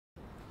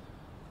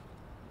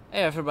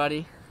Hey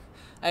everybody,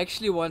 I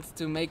actually wanted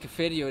to make a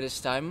video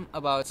this time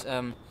about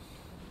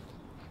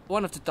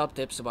one of the top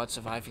tips about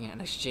surviving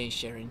an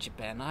exchange year in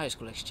Japan, a high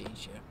school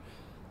exchange year.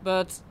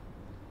 But,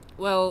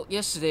 well,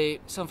 yesterday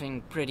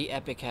something pretty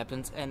epic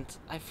happened and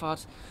I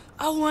thought,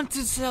 I want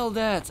to tell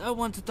that, I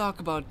want to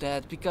talk about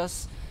that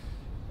because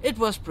it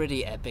was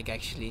pretty epic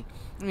actually.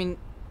 I mean,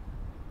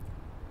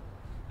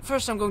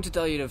 first I'm going to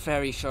tell you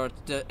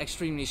the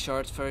extremely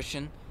short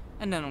version,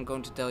 and then I'm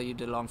going to tell you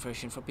the long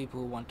version for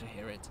people who want to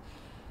hear it.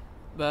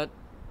 But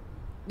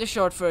the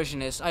short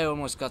version is I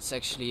almost got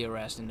sexually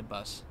harassed in the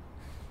bus.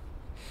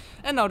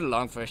 And now the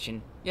long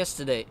version.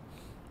 Yesterday.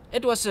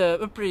 It was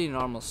a pretty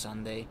normal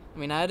Sunday. I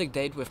mean, I had a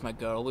date with my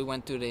girl. We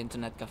went to the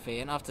internet cafe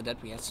and after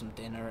that we had some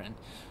dinner. And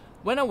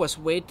when I was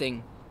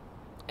waiting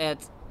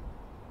at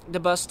the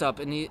bus stop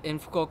in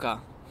Fukuoka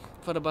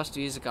for the bus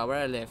to Izuka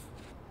where I live,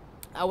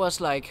 I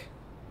was like,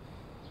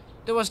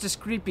 there was this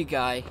creepy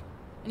guy.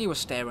 And he was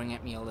staring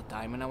at me all the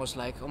time, and I was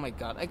like, oh my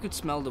god, I could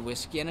smell the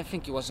whiskey, and I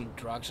think he was on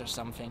drugs or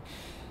something.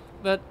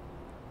 But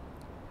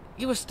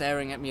he was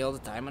staring at me all the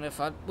time, and I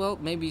thought, well,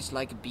 maybe he's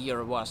like a bee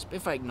or a wasp.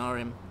 If I ignore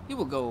him, he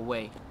will go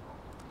away.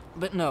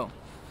 But no.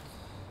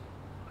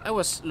 I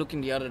was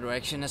looking the other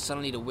direction, and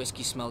suddenly the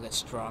whiskey smell gets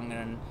stronger,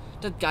 and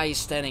that guy is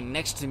standing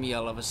next to me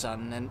all of a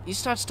sudden, and he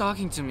starts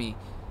talking to me.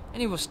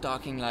 And he was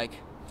talking like,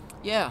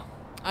 yeah,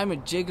 I'm a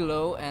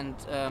gigolo,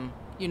 and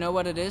you know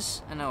what it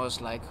is? And I was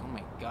like, oh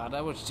my god,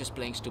 I was just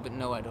playing stupid.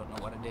 No, I don't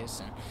know what it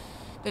is. And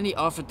then he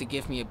offered to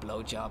give me a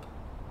blowjob.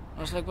 I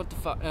was like, what the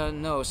fuck?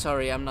 No,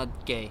 sorry, I'm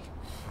not gay.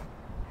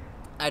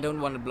 I don't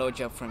want a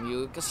blowjob from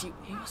you. Because he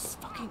was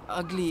fucking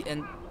ugly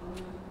and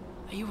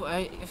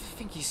I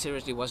think he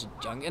seriously was a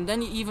junk. And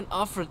then he even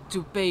offered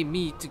to pay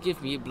me to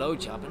give me a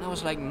blowjob. And I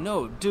was like,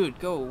 no, dude,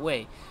 go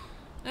away.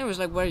 And I was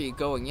like, where are you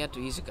going? Yeah, to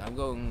Izuka. I'm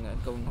going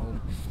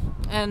home.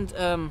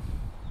 And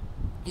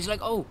he's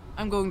like, oh,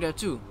 I'm going there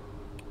too.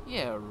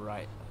 Yeah,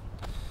 right.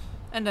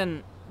 And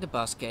then the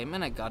bus came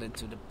and I got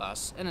into the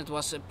bus. And it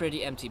was a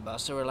pretty empty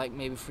bus. There were like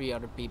maybe 3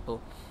 other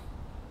people.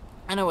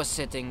 And I was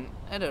sitting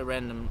at a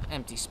random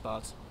empty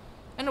spot.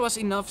 And there was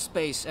enough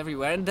space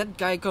everywhere. And that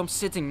guy comes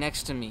sitting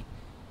next to me.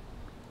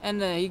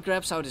 And he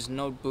grabs out his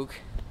notebook.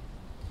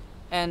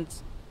 And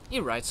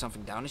he writes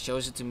something down and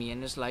shows it to me.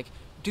 And is like,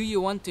 do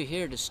you want to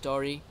hear the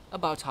story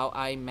about how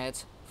I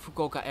met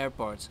Fukuoka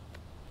Airport?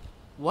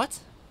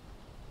 What?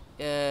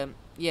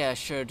 Yeah,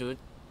 sure, dude.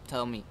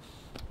 Tell me.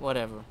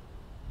 Whatever.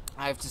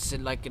 I have to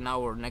sit like an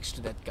hour next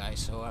to that guy,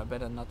 so I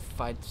better not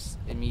fight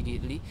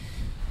immediately.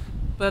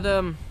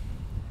 But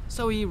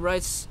so he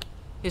writes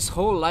his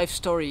whole life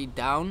story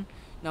down.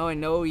 Now I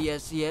know he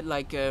had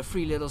like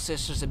 3 little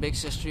sisters, a big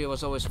sister. He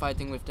was always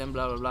fighting with them,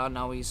 blah blah blah.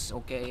 Now he's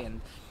okay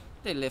and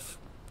they live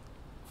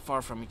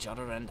far from each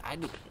other. And I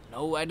don't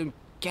know, I don't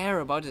care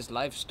about his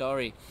life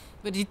story.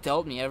 But he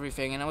told me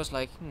everything, and I was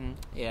like,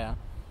 yeah,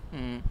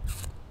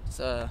 it's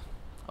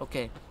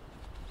okay.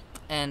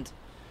 And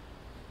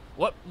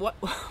what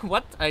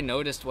what I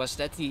noticed was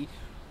that he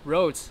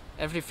wrote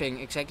everything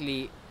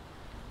exactly.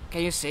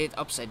 Can you say it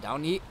upside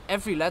down?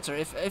 Every letter,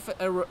 if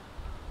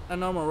a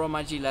normal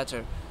Romaji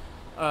letter,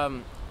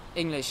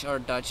 English or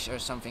Dutch or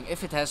something,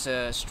 if it has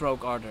a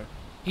stroke order,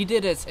 he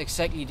did it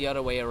exactly the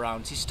other way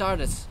around. He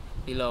started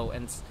below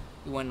and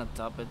he went on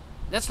top, but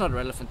that's not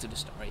relevant to the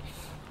story.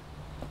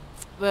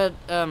 But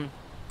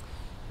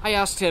I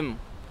asked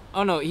him.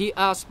 Oh no, he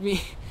asked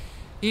me.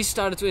 He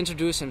started to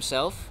introduce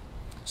himself.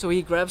 So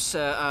he grabs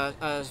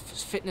a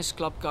fitness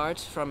club card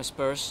from his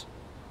purse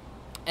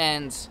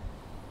and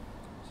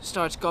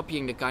starts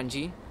copying the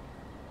kanji.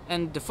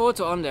 And the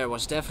photo on there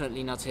was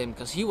definitely not him,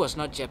 because he was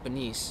not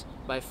Japanese,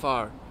 by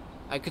far.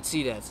 I could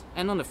see that.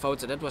 And on the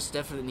photo, that was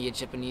definitely a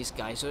Japanese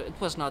guy, so it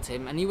was not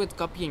him. And he was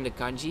copying the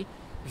kanji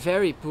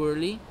very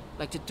poorly,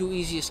 like the 2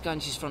 easiest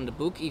kanjis from the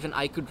book. Even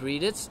I could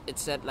read it. It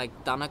said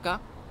like Tanaka.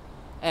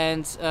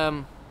 And,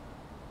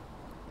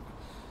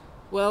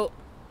 well,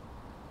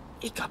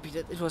 he copied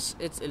it.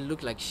 It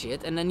looked like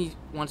shit, and then he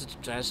wanted to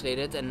translate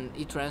it, and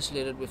he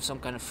translated with some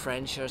kind of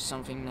French or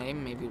something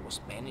name. Maybe it was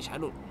Spanish. I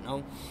don't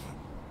know.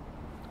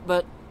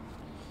 But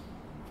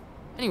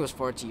and he was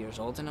 40 years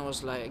old, and I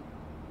was like,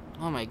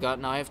 oh my god,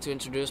 now I have to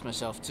introduce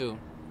myself too.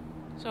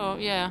 So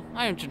yeah,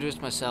 I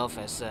introduced myself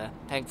as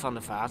Henk van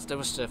der Vaart. That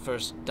was the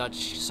first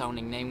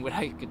Dutch-sounding name that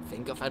I could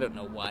think of. I don't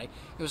know why.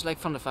 It was like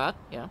Van der Vaart,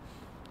 yeah,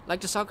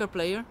 like the soccer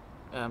player.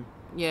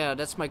 Yeah,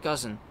 that's my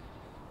cousin.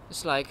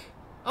 It's like,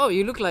 oh,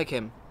 you look like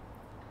him.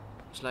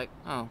 It's like,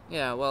 oh,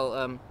 yeah,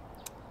 well,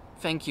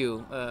 thank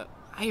you.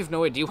 I have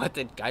no idea what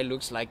that guy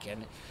looks like,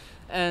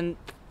 and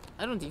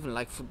I don't even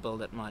like football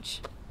that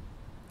much.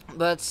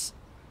 But,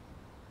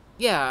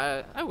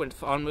 yeah, I went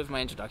on with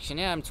my introduction.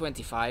 Yeah, I'm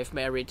 25,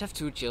 married, have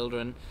 2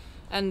 children,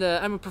 and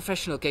I'm a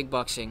professional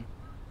kickboxer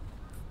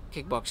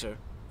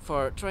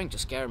for trying to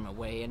scare him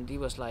away. And he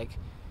was like,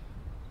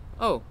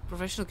 oh,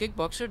 professional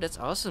kickboxer? That's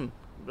awesome.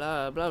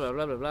 Blah, blah, blah,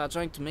 blah, blah, blah,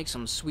 trying to make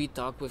some sweet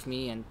talk with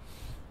me, and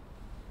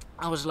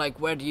I was like,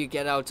 where do you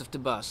get out of the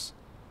bus?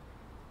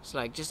 It's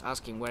like, just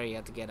asking where he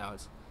had to get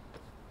out.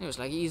 It was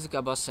like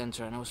Izuka bus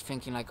center, and I was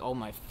thinking like, oh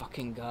my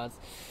fucking god.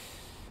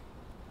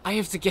 I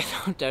have to get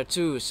out there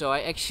too. So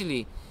I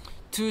actually,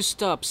 2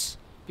 stops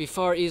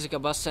before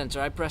Isaka bus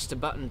center, I pressed the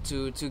button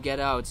to get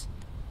out.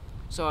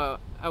 So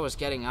I was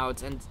getting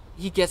out, and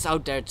he gets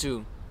out there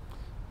too,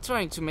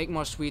 trying to make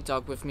more sweet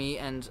talk with me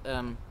and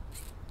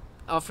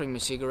offering me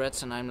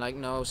cigarettes, and I'm like,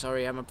 no,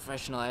 sorry, I'm a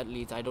professional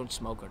athlete, I don't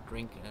smoke or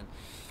drink.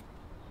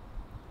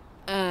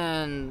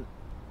 And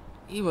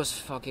he was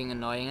fucking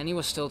annoying, and he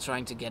was still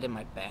trying to get in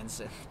my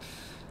pants.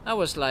 I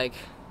was like,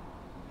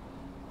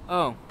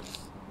 oh,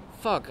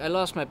 fuck, I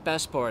lost my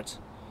passport.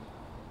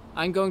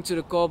 I'm going to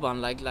the Koban,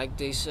 like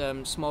these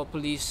small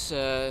police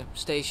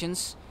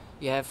stations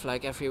you have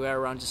like everywhere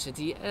around the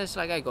city. It's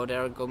like I go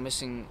there, go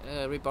missing,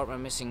 report my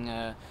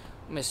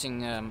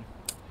missing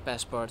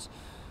passport.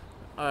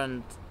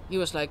 And he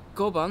was like,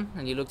 Koban,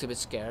 and he looked a bit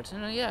scared.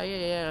 And yeah,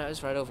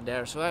 it's right over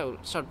there. So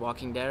I started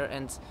walking there,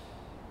 and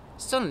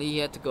suddenly he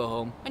had to go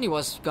home, and he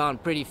was gone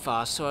pretty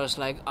fast. So I was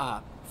like,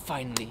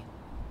 finally.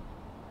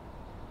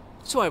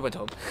 So I went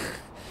home.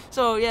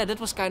 So yeah, that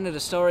was kind of the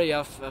story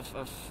of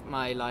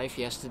my life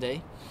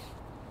yesterday.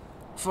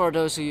 For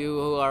those of you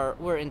who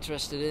were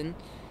interested in.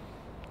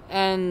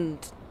 And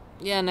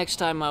yeah, next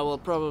time I will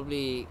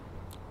probably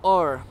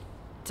or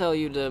tell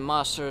you the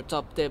master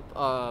top tip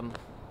of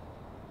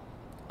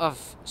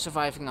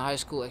surviving a high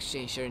school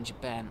exchange year in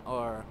Japan,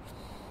 or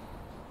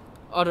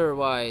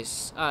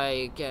otherwise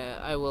I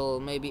will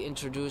maybe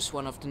introduce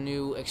one of the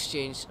new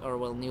exchange, or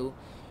well, new.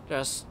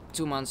 Just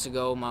 2 months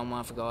ago, 1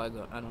 month ago, I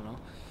don't know.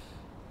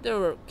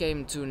 There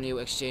came 2 new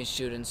exchange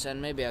students,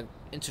 and maybe I'll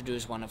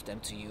introduce one of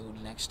them to you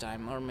next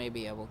time, or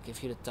maybe I will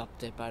give you the top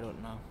tip, I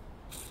don't know.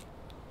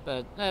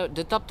 But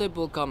the top tip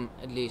will come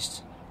at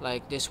least,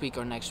 like this week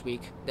or next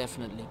week,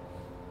 definitely.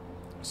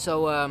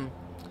 So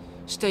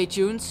stay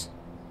tuned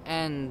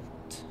and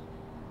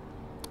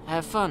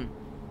have fun.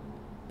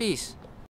 Peace.